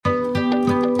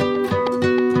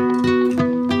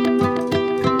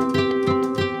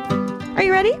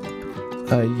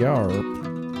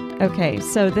Yarp. Okay,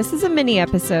 so this is a mini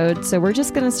episode, so we're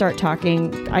just going to start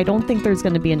talking. I don't think there's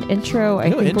going to be an intro.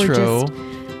 I think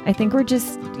we're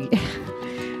just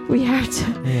we have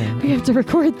to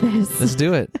record this. Let's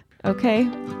do it. Okay.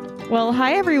 Well,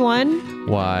 hi everyone.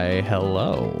 Why,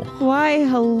 hello. Why,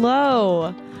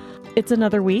 hello. It's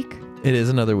another week. It is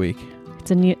another week.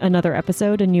 It's another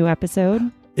episode, a new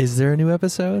episode. Is there a new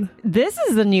episode? This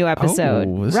is the new episode.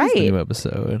 Oh, this right. is the new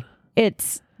episode.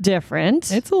 It's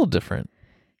different. It's a little different.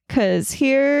 Because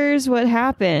here's what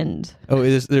happened. Oh,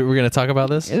 we're going to talk about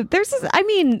this? There's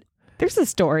a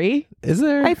story. Is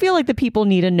there? I feel like the people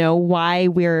need to know why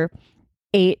we're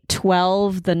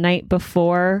 8:12 the night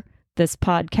before this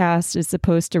podcast is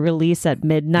supposed to release at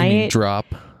midnight. You mean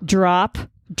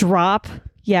Drop.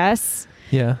 Yes.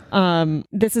 Yeah.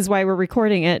 This is why we're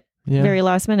recording it very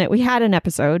last minute. We had an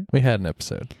episode.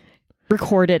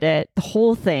 Recorded it, the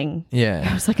whole thing. Yeah.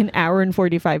 It was like an hour and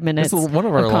 45 minutes. It's one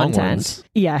of our long ones.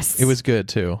 Yes. It was good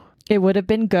too. It would have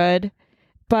been good.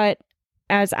 But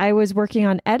as I was working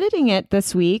on editing it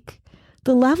this week,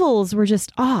 the levels were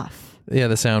just off. Yeah,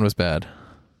 the sound was bad.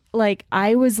 Like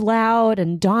I was loud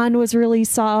and Dawn was really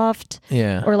soft.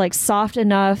 Yeah. Or like soft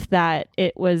enough that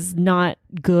it was not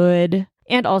good.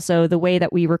 And also the way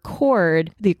that we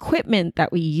record, the equipment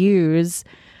that we use.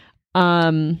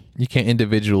 You can't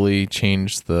individually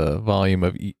change the volume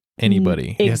of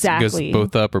anybody. Exactly. It goes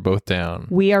both up or both down.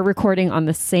 We are recording on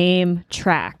the same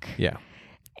track. Yeah.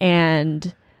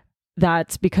 And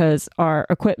that's because our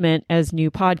equipment as new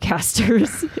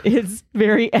podcasters is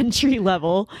very entry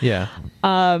level. Yeah.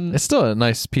 It's still a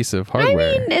nice piece of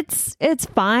hardware. I mean, it's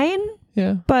fine.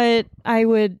 Yeah. But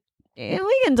we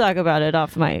can talk about it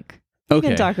off mic. We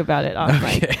can talk about it off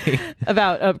mic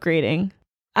about upgrading.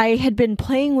 I had been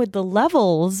playing with the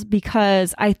levels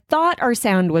because I thought our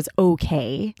sound was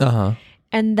okay. Uh-huh.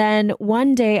 And then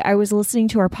one day I was listening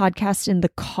to our podcast in the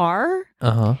car.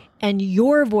 Uh-huh. And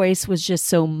your voice was just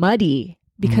so muddy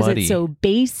because it's so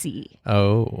bassy.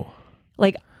 Oh.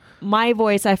 Like my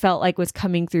voice I felt like was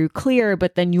coming through clear,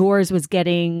 but then yours was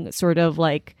getting sort of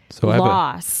like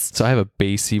lost. So I have a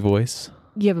bassy voice?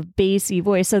 You have a bassy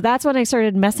voice. So that's when I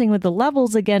started messing with the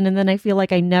levels again. And then I feel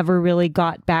like I never really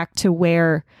got back to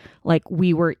where like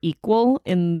we were equal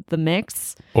in the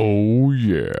mix. Oh,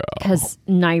 yeah. Because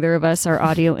neither of us are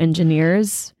audio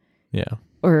engineers. Yeah.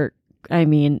 We're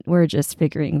just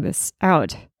figuring this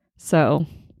out. So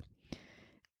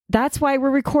that's why we're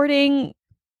recording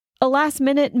a last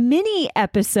minute mini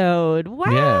episode.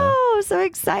 Wow. Yeah. So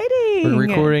exciting. We're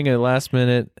recording a last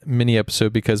minute mini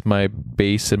episode because my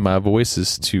bass in my voice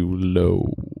is too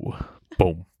low.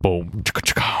 Boom, boom.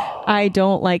 I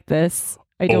don't like this.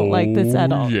 I don't like this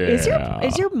at all. Yeah.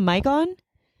 Is your mic on?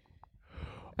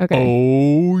 Okay.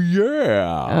 Oh,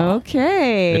 yeah.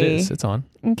 Okay. It is. It's on.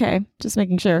 Okay. Just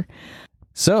making sure.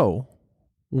 So,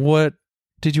 what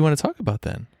did you want to talk about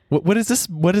then? What is this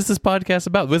podcast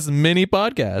about? This mini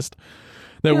podcast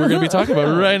that we're going to be talking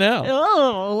about right now.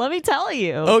 Oh, let me tell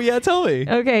you. Oh, yeah. Tell me.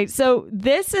 Okay. So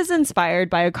this is inspired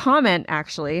by a comment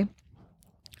actually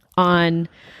on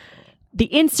the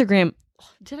Instagram.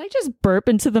 Did I just burp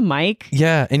into the mic?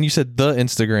 Yeah. And you said the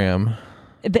Instagram.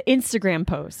 The Instagram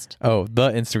post. Oh, the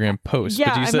Instagram post. Yeah,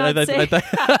 but you I'm not saying...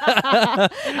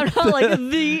 I'm not like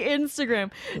the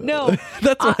Instagram. No.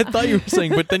 That's what I thought you were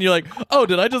saying. But then you're like, oh,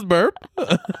 did I just burp?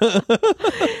 The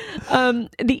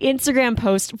Instagram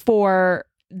post for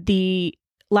the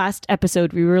last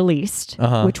episode we released,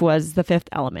 which was The Fifth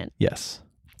Element. Yes.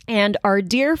 And our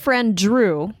dear friend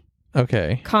Drew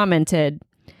commented,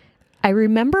 I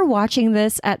remember watching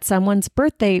this at someone's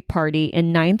birthday party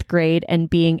in 9th grade and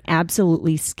being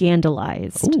absolutely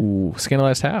scandalized. Ooh,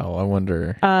 scandalized how? I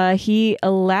wonder. He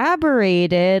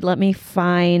elaborated. Let me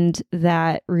find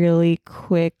that really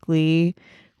quickly.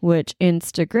 Which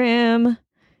Instagram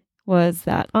was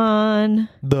that on?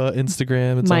 The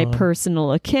Instagram. It's my on.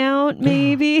 Personal account,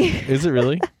 maybe. Is it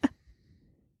really?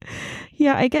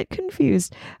 Yeah, I get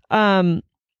confused.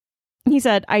 He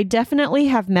said, I definitely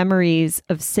have memories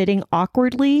of sitting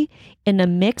awkwardly in a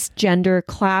mixed gender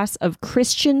class of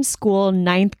Christian school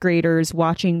 9th graders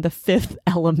watching The Fifth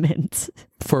Element.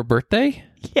 For a birthday?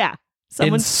 Yeah.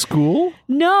 In school?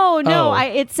 No.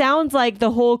 It sounds like the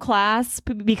whole class,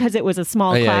 because it was a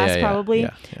small class probably,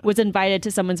 was invited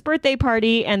to someone's birthday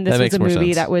party. And this was a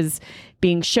movie that was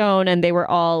being shown and they were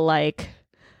all like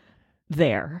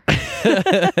there.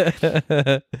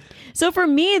 So for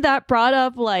me, that brought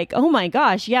up like, oh my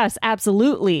gosh, yes,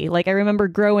 absolutely. Like I remember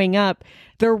growing up,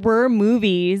 there were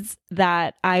movies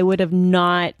that I would have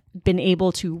not been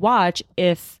able to watch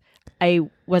if I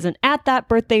wasn't at that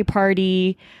birthday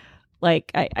party.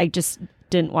 Like I just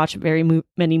didn't watch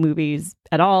many movies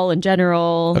at all in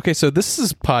general. Okay, so this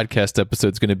podcast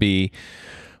episode's going to be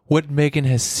what Megan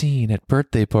has seen at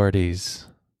birthday parties.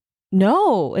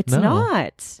 No, it's No.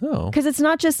 not. Oh. Because it's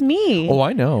not just me. Oh,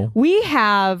 I know.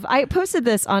 I posted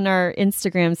this on our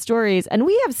Instagram stories, and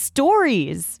we have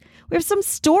stories. We have some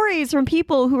stories from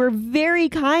people who are very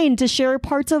kind to share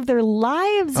parts of their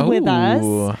lives with us.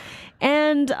 Ooh.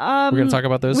 And We're going to talk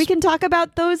about those? we can talk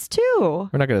about those too.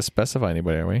 We're not going to specify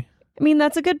anybody, are we? I mean,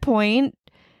 that's a good point.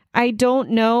 I don't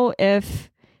know if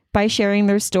by sharing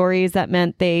their stories that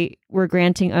meant they were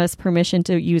granting us permission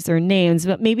to use their names,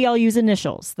 but maybe I'll use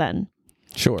initials then.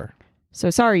 Sure. So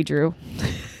sorry, Drew.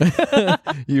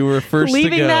 You were first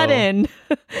leaving to go. that in.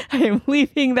 I am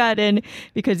leaving that in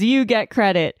because you get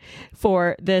credit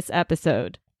for this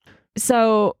episode.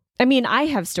 So, I mean, I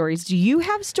have stories. Do you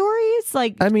have stories?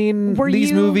 Like, I mean, Were these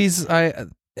you- movies,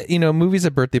 movies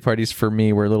at birthday parties for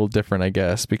me were a little different, I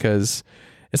guess, because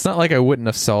it's not like I wouldn't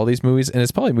have saw these movies, and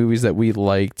it's probably movies that we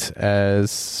liked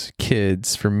as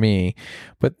kids for me.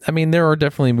 But I mean, there are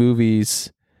definitely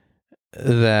movies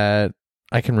that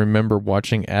I can remember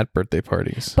watching at birthday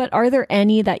parties. but are there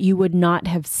any that you would not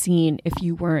have seen if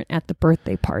you weren't at the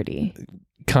birthday party?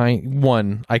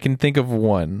 One, I can think of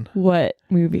one. What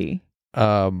movie?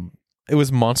 It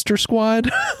was Monster Squad.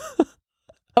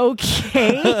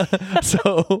 Okay.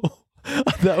 So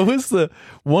that was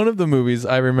one of the movies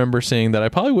I remember seeing that I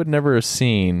probably would never have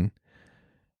seen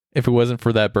if it wasn't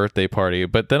for that birthday party.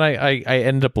 But then I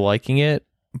ended up liking it,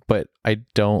 but I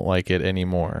don't like it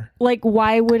anymore Like,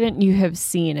 why wouldn't you have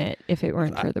seen it if it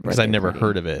weren't for the birthday because I never party?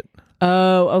 heard of it.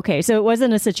 Oh, okay. So it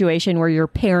wasn't a situation where your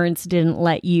parents didn't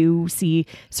let you see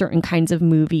certain kinds of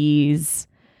movies.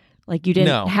 Like you didn't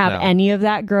No, have no. any of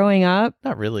that growing up?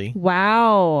 Not really.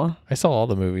 Wow. I saw all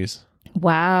the movies.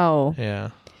 Wow. Yeah.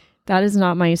 That is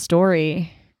not my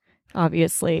story,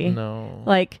 obviously. No.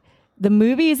 Like the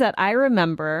movies that I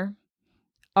remember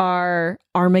are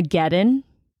Armageddon.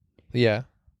 Yeah.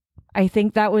 I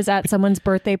think that was at someone's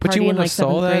birthday But party you in wouldn't like have saw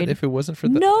seventh that grade. if it wasn't for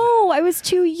the. No, I was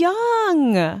too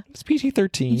young. It's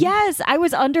PG-13. Yes, I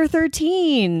was under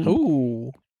 13.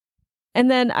 Ooh.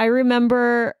 And then I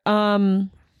remember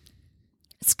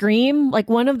Scream, like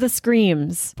one of the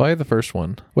Screams. Probably the first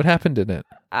one. What happened in it?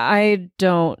 I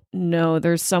don't know.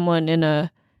 There's someone in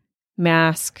a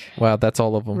mask Wow, that's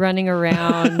all of them. running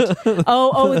around.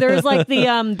 oh, there's like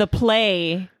the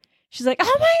play. She's like,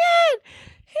 "Oh my god,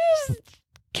 he's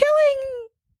killing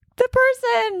the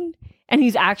person." And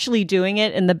he's actually doing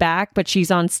it in the back, but she's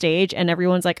on stage and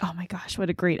everyone's like, "Oh my gosh, what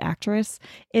a great actress."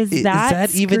 Is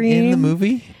that even in the Scream?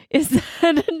 movie? Is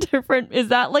that a different? Is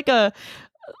that like a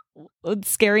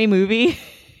scary movie?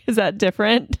 Is that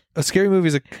different? A scary movie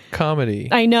is a comedy.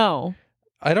 I know.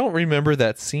 I don't remember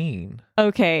that scene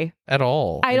Okay. at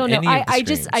all. I don't know.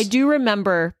 I do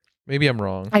remember. Maybe I'm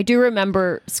wrong. I do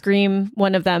remember Scream,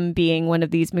 one of them being one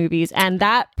of these movies. And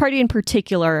that party in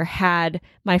particular had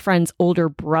my friend's older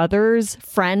brother's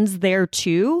friends there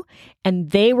too. And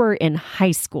they were in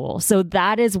high school. So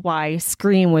that is why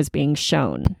Scream was being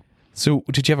shown. So,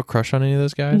 did you have a crush on any of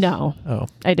those guys? No, Oh,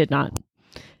 I did not.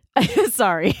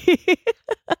 Sorry.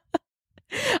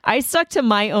 I stuck to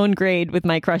my own grade with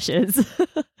my crushes.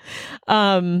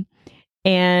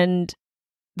 And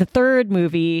the third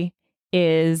movie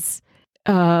is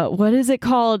what is it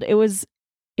called? It was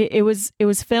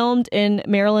filmed in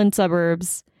Maryland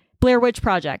suburbs. Blair Witch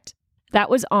Project. That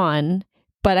was on,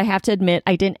 but I have to admit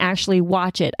I didn't actually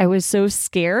watch it. I was so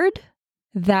scared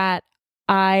that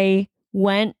I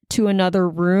went to another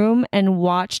room and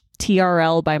watched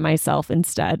TRL by myself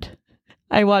instead.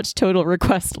 I watched Total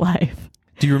Request Live.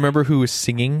 do you remember who was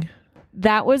singing?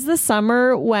 That was the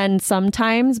summer when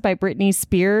Sometimes by Britney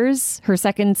Spears, her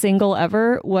second single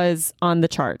ever, was on the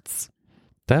charts.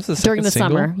 That's the During second the single?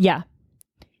 summer. Yeah.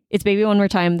 It's Baby One More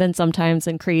Time, then Sometimes,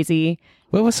 and Crazy.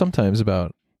 What was Sometimes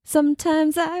about?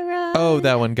 Sometimes I run. Oh,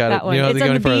 that one. Got That it. one. You don't have It's to go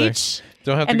on any the further. beach,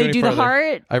 Don't have to and go they any do the further.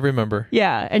 heart. I remember.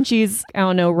 Yeah, and she's, I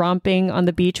don't know, romping on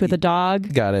the beach with a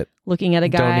dog, Got it. looking at a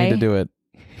Don't guy. need to do it.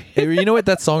 You know what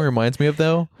that song reminds me of,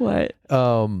 though? What?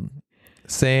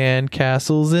 Sand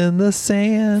castles in the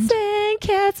sand. Sand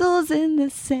castles in the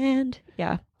sand.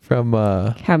 Yeah. From,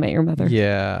 How I Met Your Mother.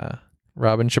 yeah,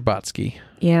 Robin Scherbatsky.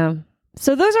 Yeah.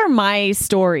 So those are my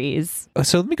stories.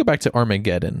 So let me go back to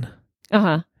Armageddon.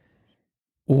 Uh-huh.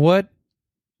 What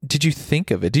did you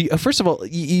think of it? First of all,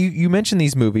 you mentioned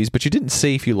these movies, but you didn't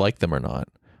say if you liked them or not.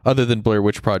 Other than Blair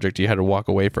Witch Project, you had to walk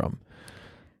away from.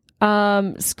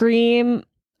 Scream,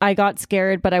 I got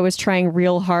scared, but I was trying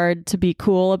real hard to be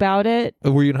cool about it.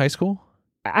 Were you in high school?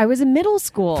 I was in middle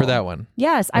school. For that one.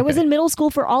 Yes, I was Okay. in middle school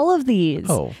for all of these.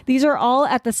 Oh. These are all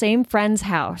at the same friend's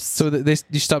house. So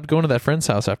you stopped going to that friend's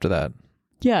house after that.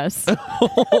 Yes.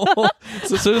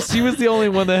 so she was the only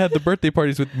one that had the birthday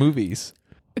parties with movies.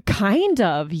 Kind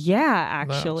of. Yeah,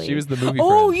 No, actually. she was the movie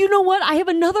Oh, friend. you know what? I have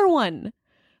another one.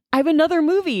 I have another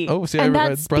movie. Oh, see, and I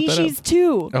that's brought that up. Species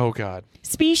 2. Oh, God.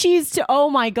 Species 2. Oh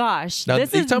my gosh. Now,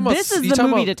 This you is talking about- this you is the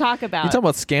talking movie about- to talk about. You're talking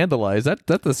about Scandalized.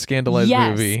 That's a Scandalized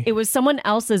yes, movie. it was someone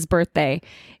else's birthday,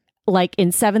 like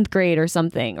in 7th grade or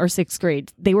something, or 6th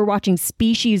grade. They were watching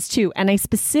Species 2, and I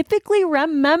specifically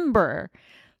remember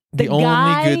the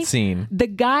guy- only good scene the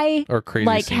guy or crazy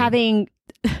like scene. having.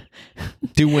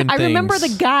 doing I things. remember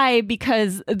the guy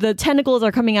because the tentacles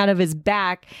are coming out of his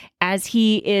back as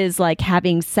he is like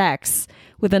having sex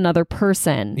with another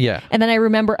person. Yeah. And then I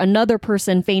remember another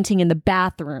person fainting in the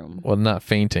bathroom Well, not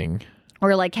fainting.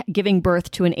 or like giving birth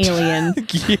to an alien.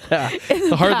 Yeah. in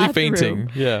the Hardly bathroom. fainting.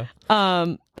 Yeah.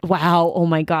 Wow. Oh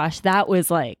my gosh. That was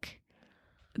like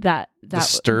that.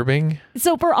 Disturbing.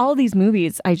 So for all these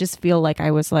movies, I just feel like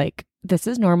I was like, this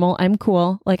is normal. I'm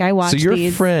cool. Like I watch So your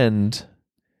these. friend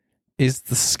is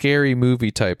the scary movie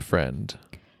type friend.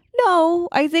 No,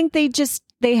 I think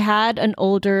they had an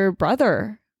older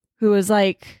brother who was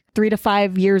like 3 to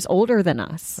 5 years older than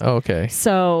us. Oh, okay.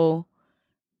 So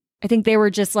I think they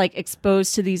were just like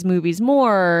exposed to these movies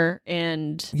more.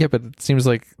 And Yeah, but it seems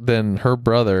like then her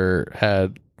brother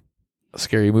had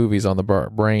scary movies on the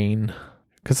brain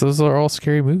because those are all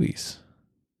scary movies.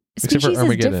 Except for Species is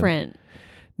Armageddon. different.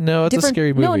 No, it's a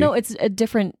scary movie. No, it's a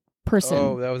different person.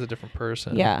 Oh, that was a different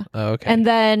person. Yeah. Oh, okay. And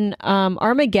then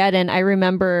Armageddon, I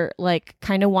remember like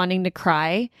kind of wanting to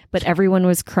cry, but everyone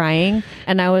was crying.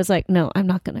 And I was like, no, I'm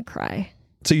not going to cry.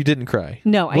 So you didn't cry?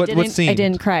 No, I What didn't. scene? I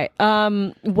didn't cry.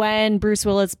 When Bruce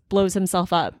Willis blows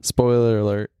himself up. Spoiler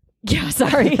alert. Yeah,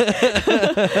 sorry.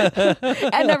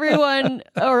 And everyone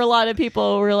or a lot of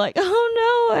people were like,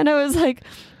 oh no. And I was like,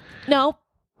 no,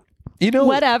 You know,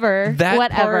 whatever. That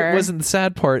whatever. part wasn't the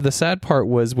sad part. The sad part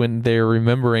was when they're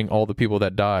remembering all the people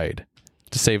that died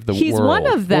to save the He's world. one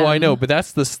of them. Well, I know, but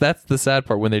that's the sad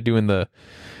part when they're doing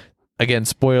again,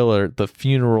 spoiler, the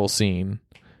funeral scene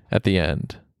at the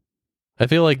end. I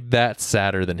feel like that's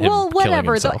sadder than him Well, killing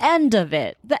whatever. himself. The end of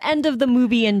it. The end of the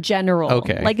movie in general.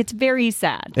 Okay. Like it's very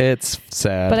sad. It's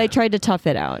sad. But I tried to tough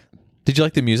it out. Did you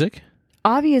like the music?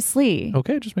 Obviously.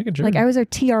 Okay, just making sure. Like I was a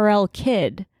TRL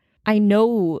kid. I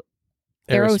know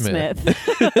Aerosmith.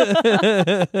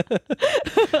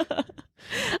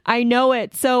 I know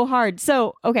it so hard.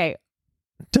 So, okay,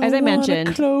 Don't as I wanna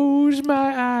mentioned, close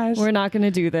my eyes. we're not going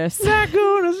to do this. not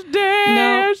gonna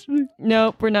dance.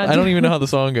 Nope, we're not. I don't even know how the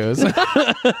song goes.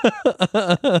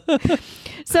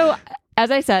 So, as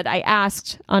I said, I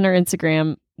asked on our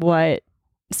Instagram what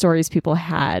stories people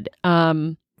had.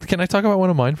 Can I talk about one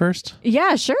of mine first?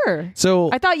 Yeah, sure.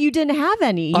 So I thought you didn't have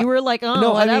any. You were like, oh,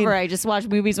 no, I whatever. mean- I just watch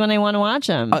movies when I want to watch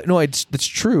them. no, it's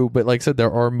true, but like I said,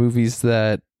 there are movies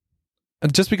that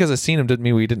just because I've seen them didn't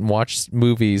mean we didn't watch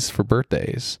movies for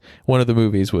birthdays. One of the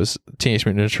movies was Teenage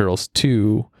Mutant Ninja Turtles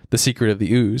 2: The Secret of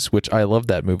the Ooze, which I loved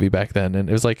that movie back then, and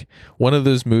it was like one of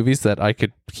those movies that I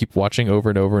could keep watching over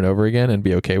and over and over again and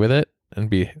be okay with it and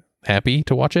be happy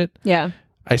to watch it. Yeah.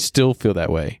 I still feel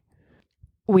that way.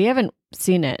 We haven't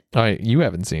seen it. You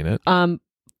haven't seen it.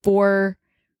 For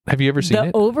Have you ever seen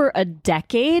it? over a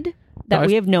decade that No,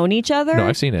 we have known each other, No,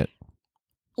 I've seen it.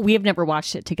 we have never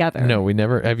watched it together. No, we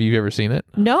never. Have you ever seen it?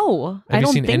 No, I Have you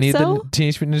don't seen think any so. of the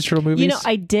Teenage Mutant Ninja Turtle movies? You know,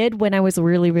 I did when I was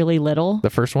really, really little. The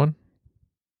first one?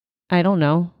 I don't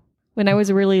know. When I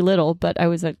was really little, but I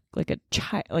was like a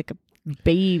child, like a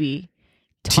baby,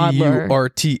 toddler.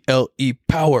 TURTLE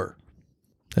power.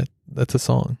 That's a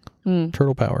song. Mm,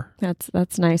 Turtle Power.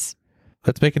 that's nice.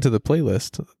 Let's make it to the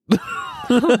playlist.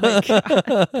 Oh my God.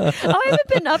 Oh, I haven't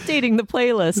been updating the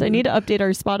playlist. I need to update our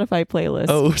Spotify playlist.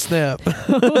 Oh, snap.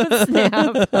 Oh,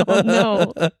 snap. Oh,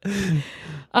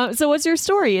 no. So what's your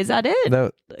story? Is that it?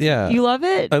 No, yeah. You love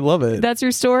it? I love it. That's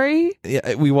your story?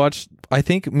 Yeah, we watched, I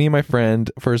think me and my friend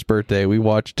for his birthday, we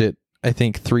watched it, I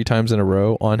think 3 times in a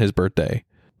row on his birthday.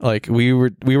 Like we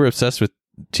were obsessed with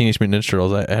Teenage Mutant Ninja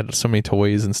Turtles. I had so many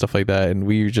toys and stuff like that, and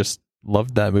we just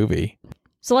loved that movie.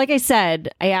 So like I said,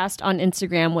 I asked on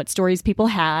Instagram what stories people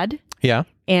had, Yeah.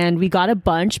 and we got a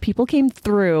bunch. People came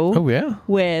through Oh, yeah.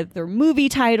 with their movie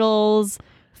titles,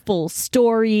 full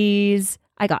stories.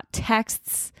 I got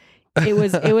texts. It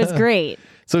was great.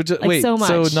 So just, Like, wait, so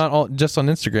so much. not all just on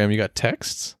Instagram, you got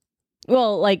texts?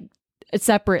 Well, like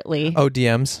separately. Oh,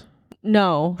 DMs?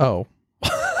 No. Oh.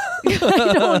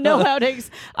 I don't know how to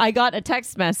I got a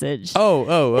text message. Oh,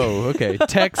 okay.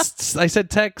 Texts. I said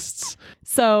texts.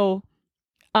 So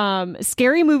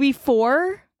Scary Movie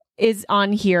 4 is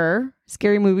on here.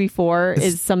 Scary Movie 4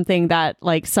 is something that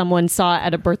like someone saw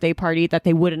at a birthday party that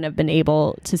they wouldn't have been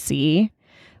able to see.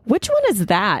 Which one is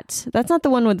that? That's not the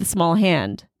one with the small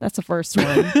hand. That's the first one.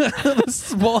 The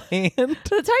small hand.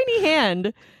 The tiny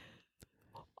hand.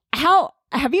 How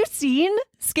have you seen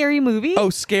Scary Movie? Oh,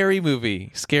 Scary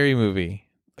Movie. Scary Movie.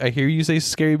 I hear you say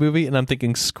Scary Movie, and I'm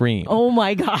thinking Scream. Oh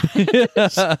my god!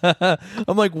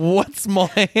 I'm like, what small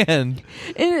hand?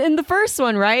 In the first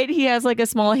one, right? He has like a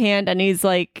small hand, and he's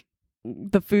like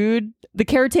the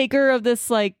caretaker of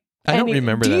this like. I don't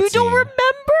remember that. You don't scene.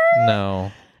 remember?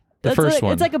 No, the first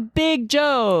one. It's like a big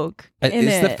joke.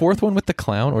 Is the fourth one with the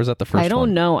clown, or is that the first one? I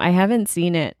don't know. I haven't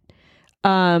seen it.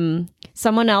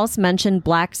 Someone else mentioned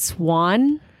Black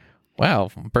Swan.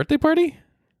 Wow, birthday party?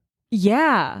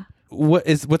 Yeah.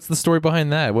 What's the story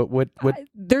behind that? What?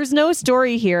 There's no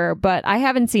story here, but I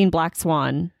haven't seen Black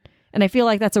Swan, and I feel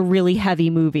like that's a really heavy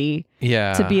movie.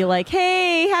 Yeah. To be like,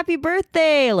 hey, happy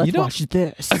birthday! Let's watch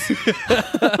this.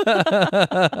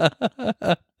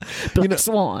 Black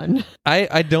Swan.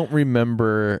 I don't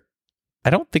remember. I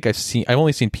don't think I've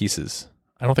only seen pieces.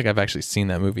 I don't think I've actually seen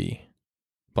that movie,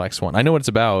 Black Swan. I know what it's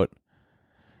about.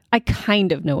 I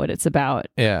kind of know what it's about.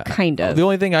 Yeah. Kind of. The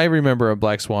only thing I remember of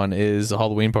Black Swan is a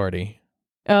Halloween party.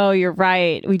 Oh, you're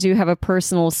right. We do have a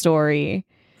personal story.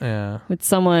 Yeah. With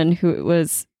someone who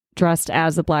was dressed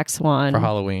as a Black Swan. For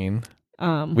Halloween.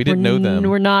 We didn't know them.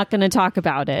 We're not going to talk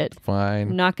about it.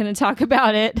 Fine. I'm not going to talk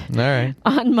about it. All right.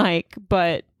 On mic,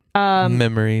 but...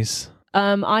 memories.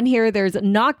 On here, there's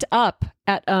Knocked Up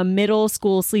at a middle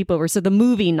school sleepover. So the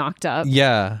movie Knocked Up.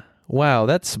 Yeah. Wow,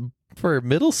 that's... For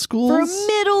middle schools? For a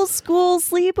middle school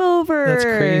sleepover. That's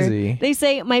crazy. They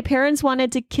say, my parents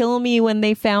wanted to kill me when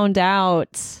they found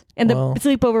out. And the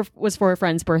sleepover was for a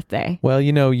friend's birthday. Well,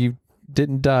 you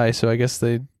didn't die, so I guess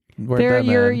they weren't that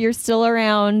mad. You're still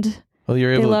around. Well,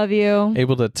 they love you.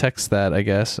 Able to text that, I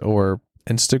guess, or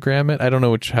Instagram it. I don't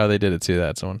know how they did it to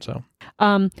that one. So,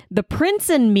 The Prince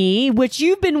and Me, which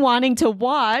you've been wanting to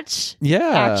watch.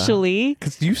 Yeah. Actually.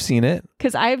 Because you've seen it.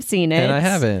 Because I've seen it. And I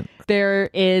haven't. There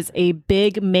is a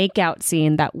big makeout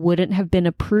scene that wouldn't have been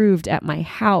approved at my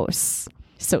house.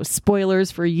 So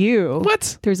spoilers for you.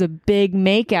 What? There's a big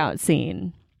makeout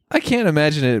scene. I can't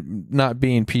imagine it not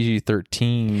being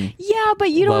PG-13. Yeah,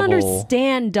 but you don't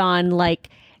understand, Don. Like,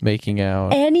 making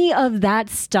out. Any of that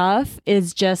stuff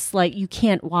is just like, you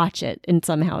can't watch it in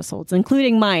some households,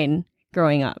 including mine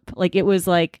growing up. Like, it was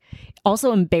like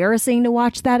also embarrassing to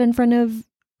watch that in front of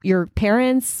your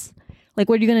parents. Like,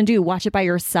 what are you going to do? Watch it by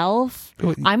yourself?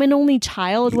 I'm an only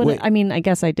child. I mean, I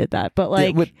guess I did that, but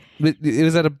like... It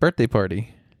was at a birthday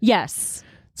party. Yes.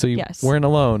 So you weren't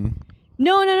alone.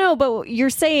 No. But you're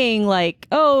saying like,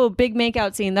 oh, big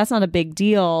makeout scene. That's not a big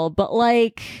deal. But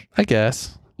like... I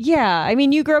guess. Yeah. I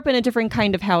mean, you grew up in a different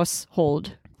kind of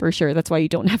household, for sure. That's why you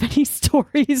don't have any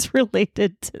stories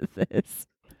related to this.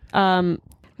 I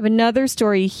have another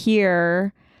story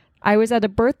here. I was at a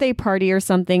birthday party or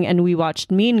something and we watched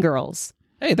Mean Girls.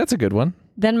 Hey, that's a good one.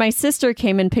 Then my sister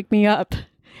came and picked me up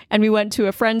and we went to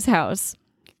a friend's house.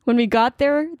 When we got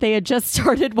there, they had just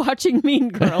started watching Mean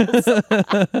Girls.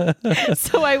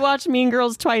 So I watched Mean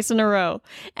Girls twice in a row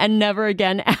and never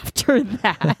again after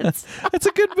that. It's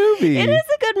a good movie. It is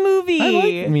a good movie. I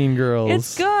like Mean Girls.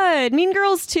 It's good. Mean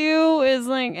Girls 2 is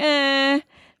like,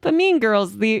 but Mean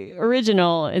Girls, the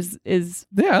original, is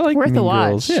I like worth Mean a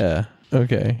watch. Girls. Yeah.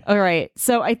 Okay. All right.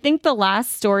 So I think the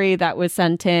last story that was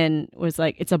sent in was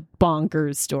like, it's a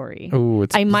bonkers story. Oh,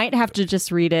 I might have to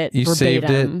just read it You verbatim. saved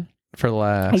it for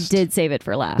last. I did save it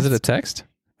for last. Is it a text?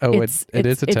 Oh, it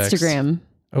is a text. Instagram.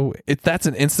 Oh, that's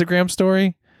an Instagram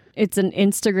story? It's an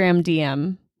Instagram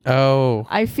DM. Oh.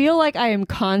 I feel like I am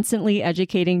constantly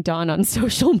educating Dawn on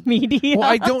social media. Well,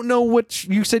 I don't know what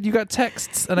you said. You got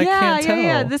texts, and I can't tell.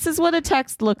 Yeah. This is what a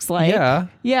text looks like.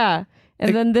 Yeah.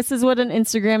 And then this is what an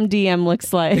Instagram DM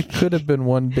looks like. It could have been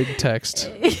one big text.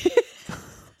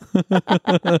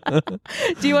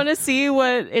 Do you want to see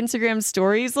what Instagram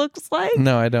stories looks like?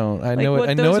 No, I don't. I know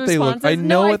what they look. I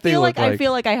know what they look like. I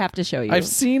feel like I have to show you. I've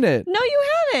seen it. No, you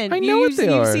haven't. I know what they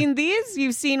are. You've seen these.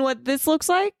 You've seen what this looks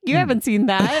like. You haven't seen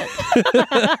that.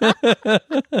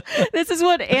 This is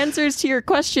what answers to your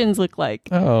questions look like.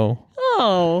 Oh.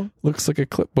 Looks like a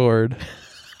clipboard.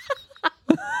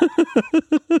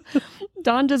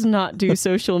 Dawn does not do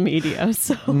social media,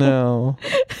 so no.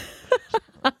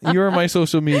 You're my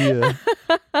social media.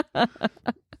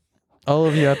 All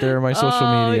of you out there are my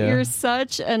social media. You're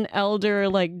such an elder,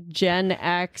 like Gen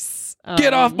X.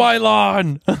 Get off my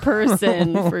lawn!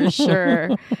 Person, for sure.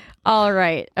 All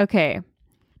right. Okay.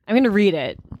 I'm going to read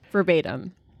it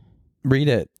verbatim. Read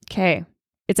it. Okay.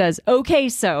 It says, okay,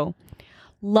 so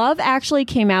Love Actually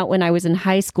came out when I was in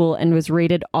high school and was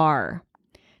rated R.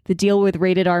 The deal with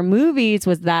rated R movies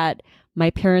was that my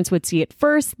parents would see it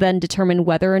first, then determine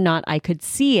whether or not I could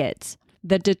see it.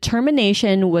 The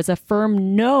determination was a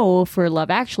firm no for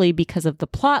Love Actually because of the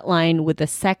plot line with the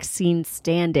sex scene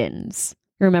stand-ins.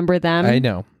 Remember them? I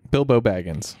know. Bilbo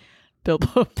Baggins.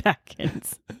 Bilbo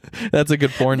Baggins. That's a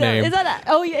good porn name. Is that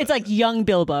it's like young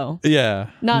Bilbo. Yeah.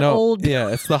 Not old. Yeah,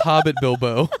 it's the Hobbit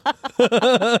Bilbo.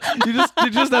 you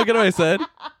just not get what I said?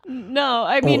 No,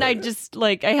 I mean, I just,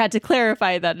 like, I had to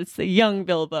clarify that it's the young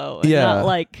Bilbo. And Yeah. not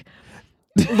like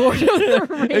Lord of the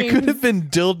Rings. It could have been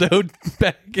Dildo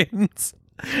Baggins.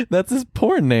 That's his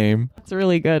porn name. It's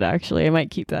really good, actually. I might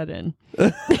keep that in.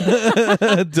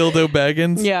 Dildo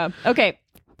Baggins? Yeah. Okay.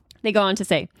 They go on to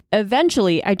say,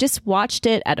 eventually, I just watched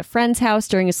it at a friend's house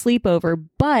during a sleepover,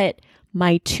 but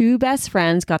my two best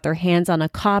friends got their hands on a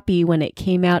copy when it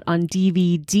came out on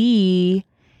DVD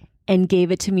and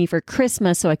gave it to me for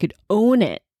Christmas so I could own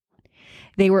it.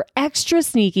 They were extra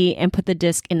sneaky and put the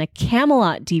disc in a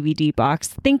Camelot DVD box,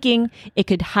 thinking it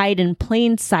could hide in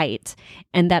plain sight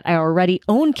and that I already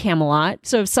own Camelot.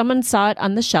 So if someone saw it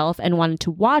on the shelf and wanted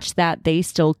to watch that, they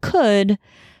still could.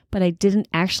 But I didn't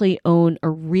actually own a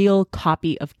real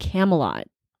copy of Camelot.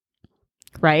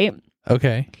 Right?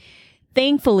 Okay.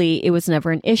 Thankfully, it was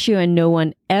never an issue and no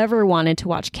one ever wanted to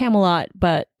watch Camelot.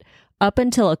 But up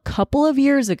until a couple of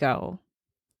years ago,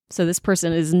 so this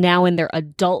person is now in their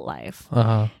adult life,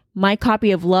 my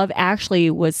copy of Love Actually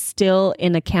was still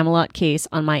in a Camelot case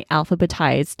on my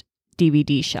alphabetized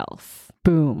DVD shelf.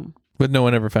 Boom. But no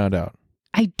one ever found out.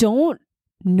 I don't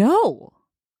know.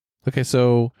 Okay,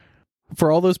 so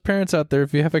for all those parents out there,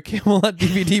 if you have a Camelot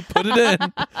DVD, put it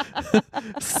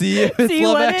in. See if it's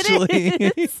Love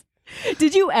Actually.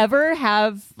 Did you ever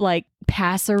have like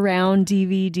pass around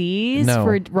DVDs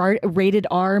for rated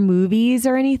R movies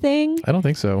or anything? I don't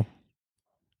think so.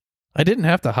 I didn't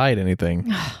have to hide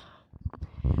anything.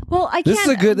 Well, I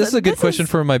can't. This is a good question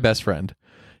for my best friend.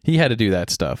 He had to do that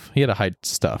stuff. He had to hide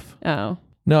stuff. Oh.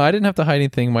 No, I didn't have to hide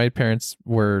anything. My parents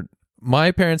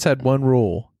had one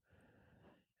rule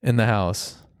in the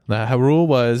house. The rule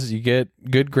was you get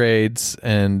good grades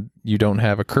and you don't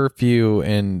have a curfew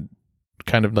and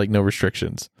kind of like no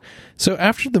restrictions. So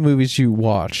after the movies you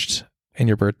watched in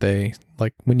your birthday,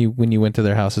 like when you went to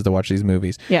their houses to watch these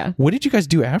movies, yeah, what did you guys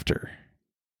do after?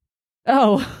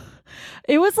 Oh,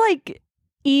 it was like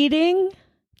eating.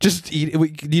 Just eat. You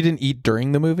didn't eat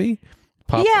during the movie?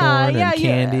 Popcorn and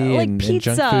candy like and pizza.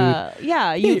 And junk food.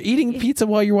 Yeah, you're eating pizza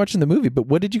while you're watching the movie. But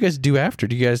what did you guys do after?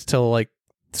 Do you guys tell like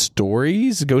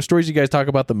stories, ghost stories? You guys talk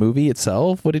about the movie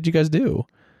itself? What did you guys do?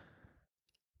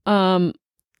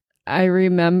 I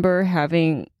remember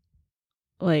having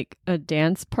like a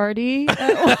dance party.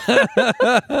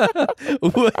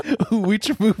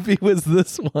 Which movie was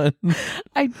this one?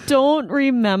 I don't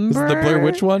remember. Was it the Blair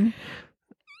Witch one?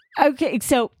 Okay,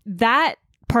 so that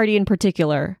party in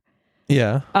particular.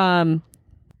 Yeah.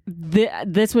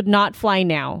 This would not fly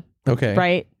now. Okay.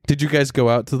 Right? Did you guys go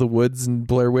out to the woods and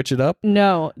Blair Witch it up?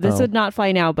 No, this would not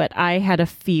fly now, but I had a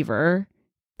fever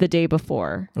the day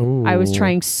before. Ooh. I was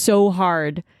trying so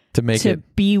hard to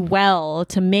be well,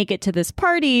 to make it to this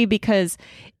party because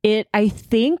it, I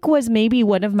think, was maybe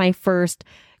one of my first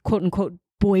quote unquote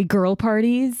boy girl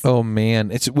parties. Oh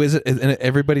man. And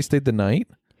everybody stayed the night?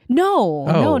 No.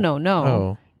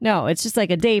 Oh. No, it's just like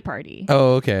a day party.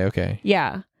 Oh, okay.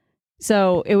 Yeah.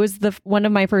 So it was one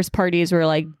of my first parties where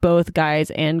like both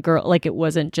guys and girl, like it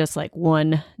wasn't just like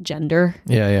one gender.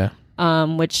 Yeah.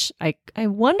 Which I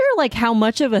wonder like how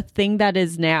much of a thing that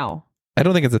is now. I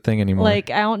don't think it's a thing anymore. Like,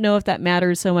 I don't know if that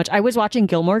matters so much. I was watching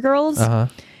Gilmore Girls.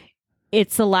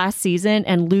 It's the last season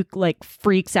and Luke like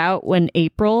freaks out when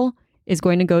April is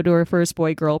going to go to her first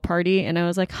boy girl party. And I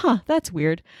was like, that's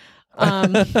weird.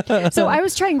 So I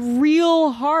was trying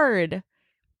real hard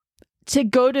to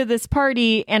go to this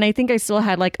party. And I think I still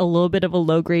had like a little bit of a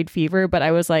low grade fever, but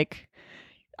I was like,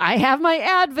 I have my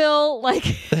Advil. Like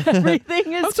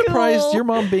everything is I'm surprised cool. your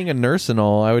mom being a nurse and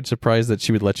all. I would surprised that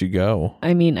she would let you go.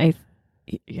 I mean, I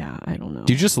don't know.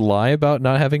 Do you just lie about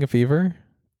not having a fever?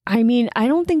 I mean, I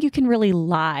don't think you can really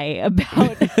lie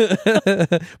about.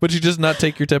 But you just not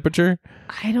take your temperature?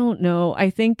 I don't know. I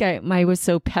think I was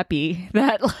so peppy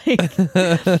that like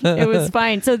it was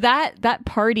fine. So that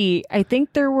party, I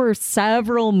think there were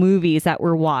several movies that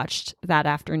were watched that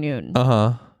afternoon.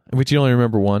 But you only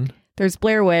remember one? There's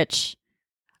Blair Witch.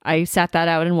 I sat that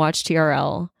out and watched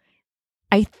TRL.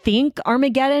 I think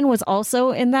Armageddon was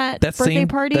also in that birthday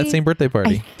party. That same birthday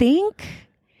party. I think.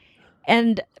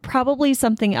 And probably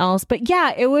something else. But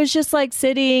yeah, it was just like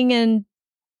sitting and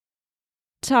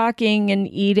talking and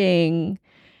eating.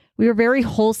 We were very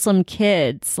wholesome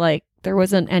kids. Like, there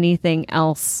wasn't anything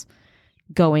else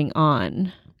going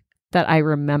on that I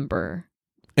remember.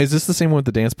 Is this the same one with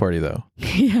the dance party, though?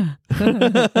 Yeah.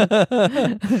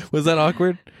 Was that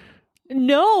awkward?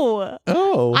 No.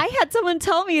 Oh. I had someone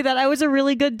tell me that I was a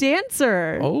really good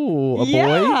dancer. Oh, a boy?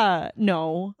 Yeah.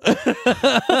 No.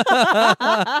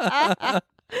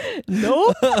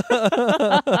 Nope.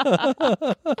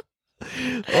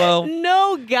 Well,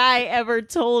 no guy ever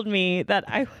told me that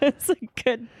I was a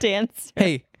good dancer.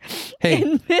 hey.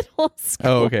 In middle school.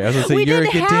 Oh, okay. I was going to say, we you're a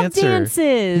didn't good have dancer.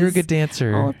 dances. You're a good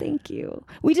dancer. Oh, thank you.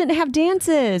 We didn't have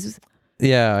dances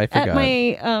Yeah, I forgot.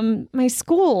 at my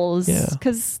schools Yeah.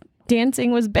 because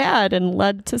dancing was bad and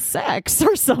led to sex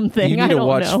or something. You need I to don't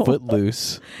watch know.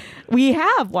 Footloose. We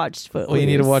have watched Footloose. Well, you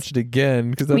need to watch it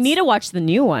again because We need to watch the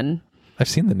new one. I've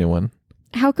seen the new one.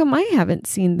 How come I haven't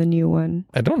seen the new one?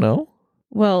 I don't know.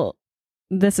 Well,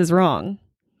 this is wrong.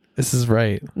 This is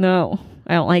right. No,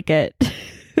 I don't like it.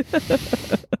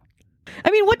 I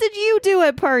mean, what did you do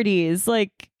at parties?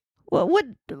 Like, what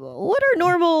are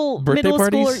normal Birthday middle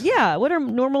parties? schoolers? Yeah, what are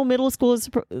normal middle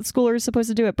schoolers supposed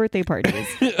to do at birthday parties?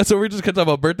 So we're just gonna talk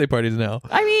about birthday parties now.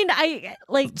 I mean, I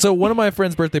like. So one of my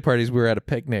friends' birthday parties, we were at a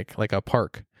picnic, like a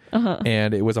park,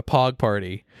 and it was a pog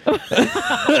party.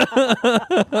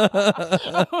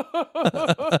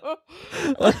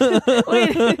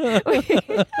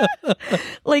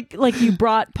 wait. like you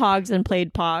brought pogs and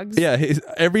played pogs. Yeah,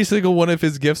 every single one of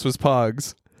his gifts was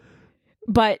pogs.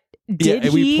 But did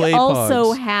and we he played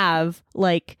also pogs. have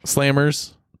like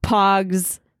Slammers.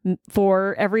 pogs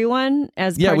for everyone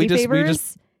as party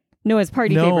favors? No, as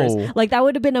party favors. Like, that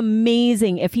would have been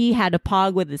amazing if he had a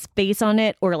pog with his face on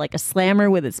it or like a slammer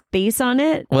with his face on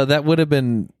it. Well, that would have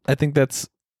been. I think that's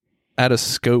out of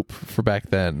scope for back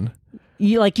then.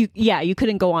 You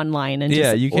couldn't go online and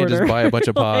Yeah, just you can't just order, buy a bunch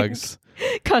of like, pogs.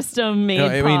 custom made. No,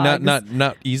 I mean, pogs.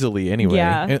 not easily anyway.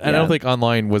 Yeah, And I don't think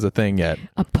online was a thing yet.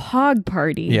 A pog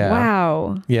party. Yeah.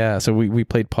 Wow. Yeah, so we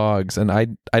played pogs, and I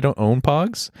don't own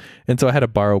pogs, and so I had to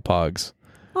borrow pogs.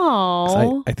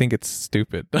 Oh. I think it's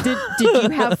stupid. Did you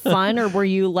have fun, or were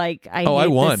you like, I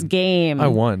hate this game? I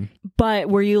won. But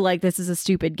were you like, this is a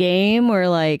stupid game, or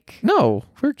like No,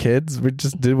 we're kids. We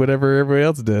just did whatever everybody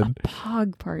else did. a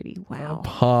pog party? Wow.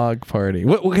 Pog party.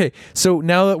 Okay, so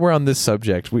now that we're on this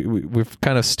subject, we've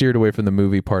kind of steered away from the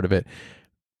movie part of it.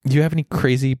 Do you have any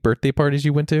crazy birthday parties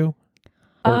you went to,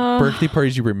 or birthday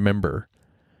parties you remember?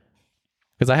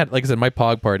 Because I had, like I said, my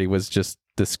pog party was just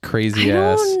this crazy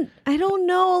ass. I don't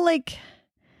know. Like,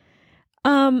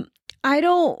 I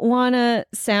don't want to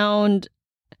sound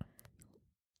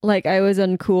like I was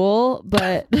uncool,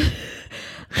 but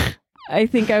I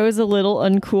think I was a little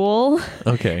uncool.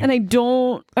 Okay. And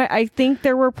I think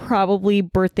there were probably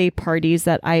birthday parties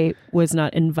that I was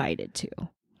not invited to.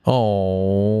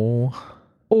 Oh.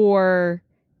 Or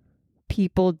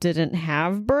people didn't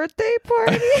have birthday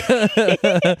parties.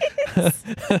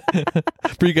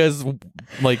 Because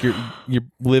like your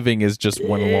living is just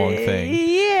one long thing.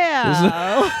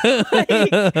 Yeah. Like,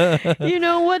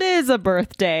 what is a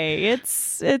birthday?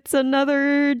 It's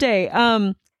another day. I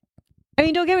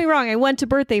mean, don't get me wrong, I went to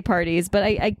birthday parties, but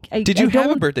I Did you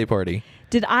have a birthday party?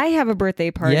 Did I have a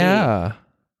birthday party? Yeah.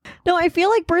 No, I feel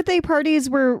like birthday parties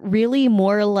were really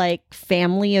more like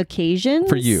family occasions.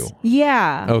 For you?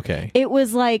 Yeah. Okay. It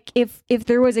was like if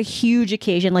there was a huge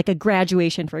occasion, like a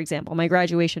graduation, for example, my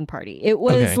graduation party, it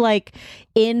was like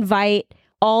invite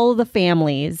all the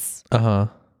families,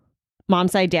 mom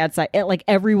side, dad side, like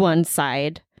everyone's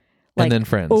side, like, and then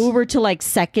friends over to like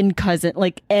second cousin,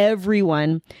 like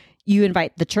everyone. You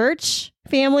invite the church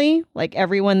family, like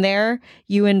everyone there.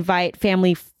 You invite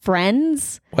family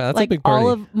friends. Wow, that's like a big party. all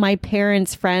of my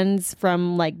parents' friends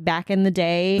from like back in the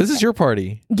day. This is your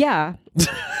party. Yeah.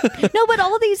 No, but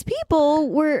all of these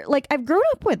people were like, I've grown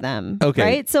up with them. Okay.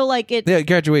 Right. So like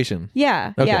graduation.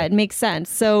 Yeah. Okay. Yeah. It makes sense.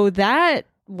 So that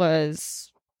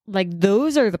was like,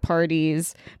 those are the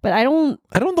parties, but I don't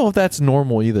know if that's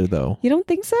normal either, though. You don't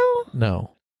think so? No.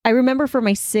 I remember for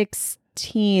my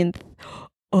 16th.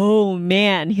 Oh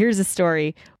man, here's a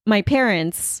story. My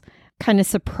parents kind of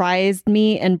surprised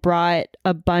me and brought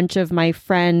a bunch of my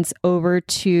friends over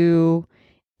to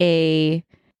a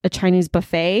Chinese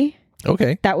buffet.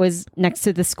 Okay. That was next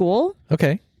to the school.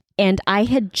 Okay. And I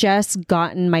had just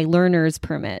gotten my learner's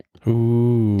permit.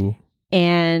 Ooh.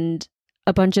 And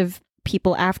a bunch of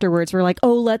people afterwards were like,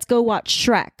 oh, let's go watch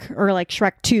Shrek, or like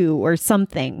Shrek 2 or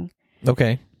something.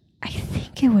 Okay. I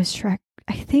think it was Shrek.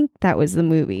 I think that was the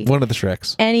movie. One of the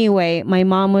Shreks. Anyway, my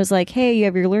mom was like, hey, you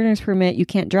have your learner's permit. You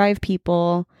can't drive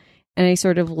people. And I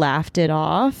sort of laughed it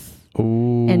off.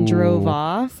 Ooh. and drove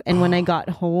off. And when I got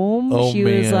home, Oh, she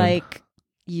was man. like,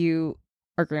 "You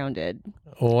are grounded."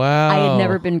 Wow. I had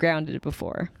never been grounded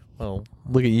before. Oh,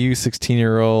 look at you,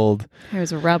 16-year-old I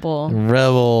was a rebel.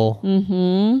 rebel.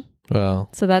 Mm-hmm. Well,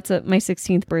 So that's my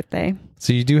 16th birthday.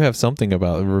 so you do have something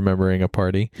about remembering a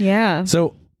party. Yeah.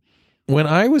 So when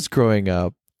I was growing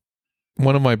up,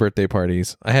 one of my birthday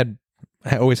parties, I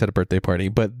always had a birthday party,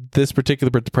 but this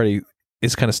particular birthday party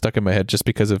is kind of stuck in my head just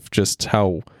because of just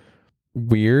how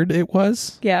weird it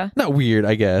was. Yeah. Not weird,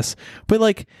 I guess, but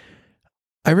like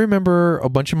I remember a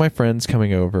bunch of my friends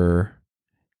coming over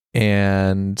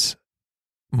and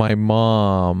my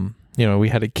mom, we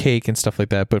had a cake and stuff like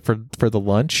that, but for the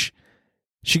lunch,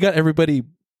 she got everybody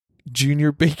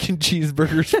junior bacon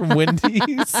cheeseburgers from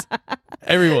Wendy's.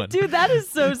 Everyone. Dude, that is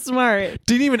so smart.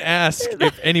 Didn't even ask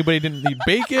if anybody didn't eat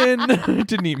bacon,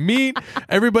 didn't eat meat.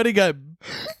 Everybody got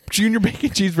junior bacon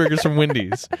cheeseburgers from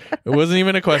Wendy's. It wasn't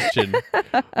even a question.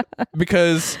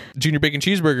 Because junior bacon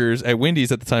cheeseburgers at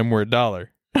Wendy's at the time were $1.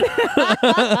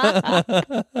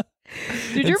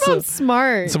 Dude, your mom's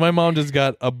smart. So my mom just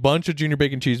got a bunch of junior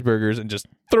bacon cheeseburgers and just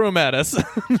threw them at us.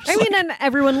 And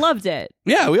everyone loved it.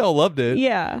 Yeah, we all loved it.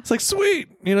 Yeah. It's like, sweet,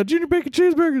 junior bacon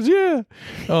cheeseburgers, yeah.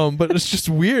 But it's just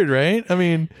weird, right? I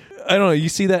mean, I don't know. You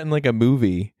see that in like a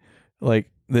movie, like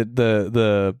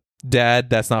the dad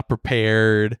that's not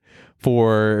prepared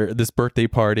for this birthday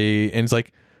party, and it's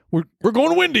like, we're going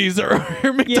to Wendy's or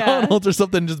McDonald's or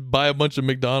something. Just buy a bunch of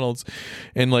McDonald's,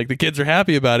 and like the kids are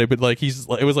happy about it, but like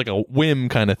it was like a whim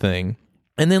kind of thing.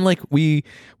 And then like we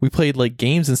played like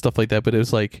games and stuff like that, but it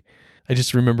was like I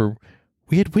just remember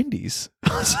we had Wendy's.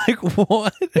 I was like,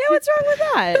 what? Yeah, what's wrong with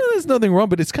that? There's nothing wrong,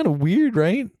 but it's kind of weird,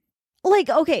 right? Like,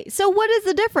 okay, so what is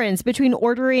the difference between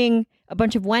ordering a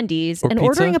bunch of Wendy's and pizza?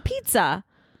 ordering a pizza?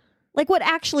 Like, what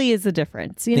actually is the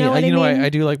difference? You know what I mean? I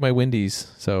do like my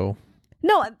Wendy's, so.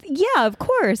 No, yeah, of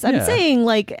course. I'm Yeah. saying,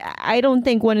 like, I don't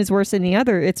think one is worse than the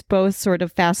other. It's both sort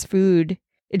of fast food.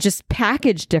 It's just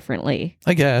packaged differently,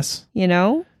 I guess. you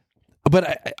know?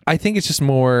 But I think it's just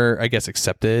more, I guess,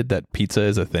 accepted that pizza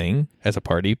is a thing as a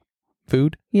party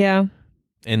food. Yeah.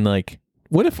 And like,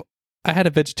 what if I had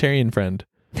a vegetarian friend?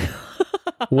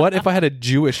 What if I had a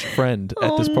Jewish friend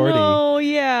at this party? Oh,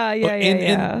 yeah,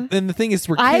 yeah, And the thing is,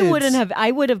 we're kids.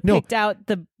 I would have No. picked out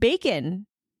the bacon.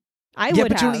 I Yeah, would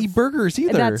but have. you don't eat burgers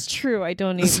either. That's true. I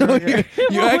don't eat So burger. you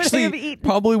What would I actually have eaten?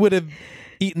 probably would have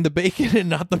eaten the bacon and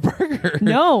not the burger.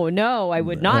 No, I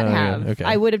would not Oh, yeah, have. okay.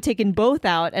 I would have taken both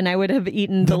out, and I would have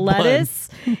eaten the The bun. lettuce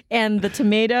and the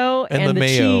tomato And and the the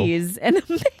mayo. cheese and the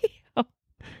mayo.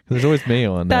 There's always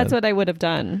mayo on that. That's what I would have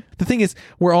done. The thing is,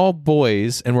 we're all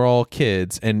boys and we're all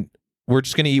kids, and we're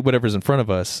just going to eat whatever's in front of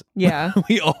us. Yeah.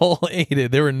 We all ate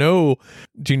it. There were no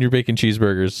junior bacon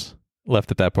cheeseburgers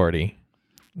left at that party.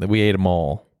 We ate them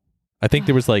all. I think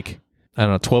there was like, I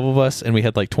don't know, 12 of us, and we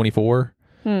had like 24,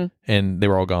 and they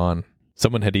were all gone.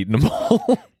 Someone had eaten them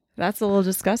all. That's a little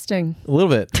disgusting. A little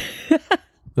bit.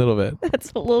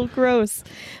 That's a little gross.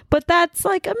 But that's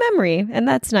like a memory, and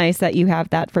that's nice that you have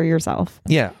that for yourself.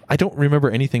 Yeah, I don't remember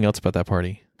anything else about that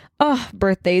party. Oh,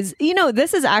 birthdays.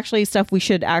 This is actually stuff we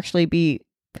should actually be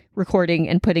recording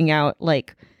and putting out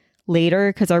like later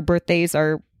because our birthdays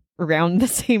are around the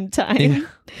same time.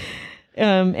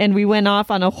 Yeah. And we went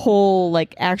off on a whole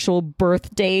like actual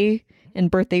birthday and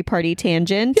birthday party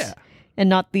tangent. Yeah. And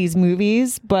not these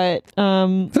movies, but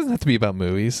It doesn't have to be about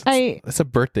movies. It's a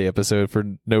birthday episode for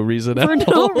no reason for at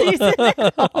no all. reason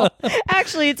at all.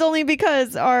 Actually, it's only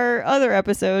because our other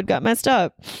episode got messed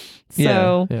up.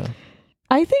 So Yeah.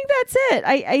 I think that's it.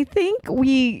 I think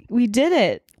we did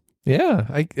it. Yeah,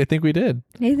 I think we did.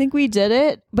 I think we did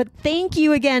it. But thank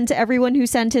you again to everyone who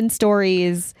sent in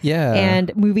stories Yeah.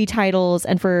 and movie titles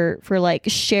and for like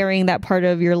sharing that part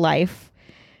of your life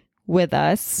with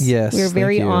us. Yes, We're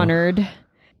very thank you. honored.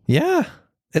 Yeah.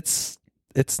 It's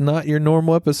not your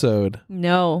normal episode.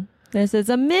 No, this is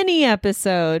a mini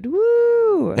episode.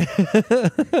 Woo!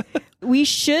 We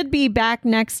should be back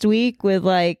next week with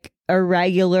like a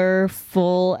regular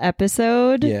full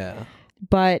episode. Yeah.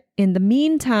 But in the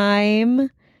meantime,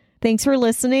 thanks for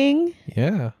listening.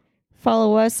 Yeah.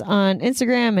 Follow us on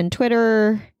Instagram and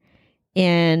Twitter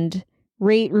and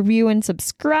rate, review, and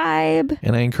subscribe.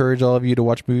 And I encourage all of you to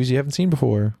watch movies you haven't seen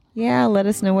before. Yeah, let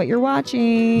us know what you're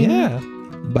watching. Yeah.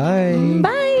 Bye.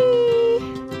 Bye.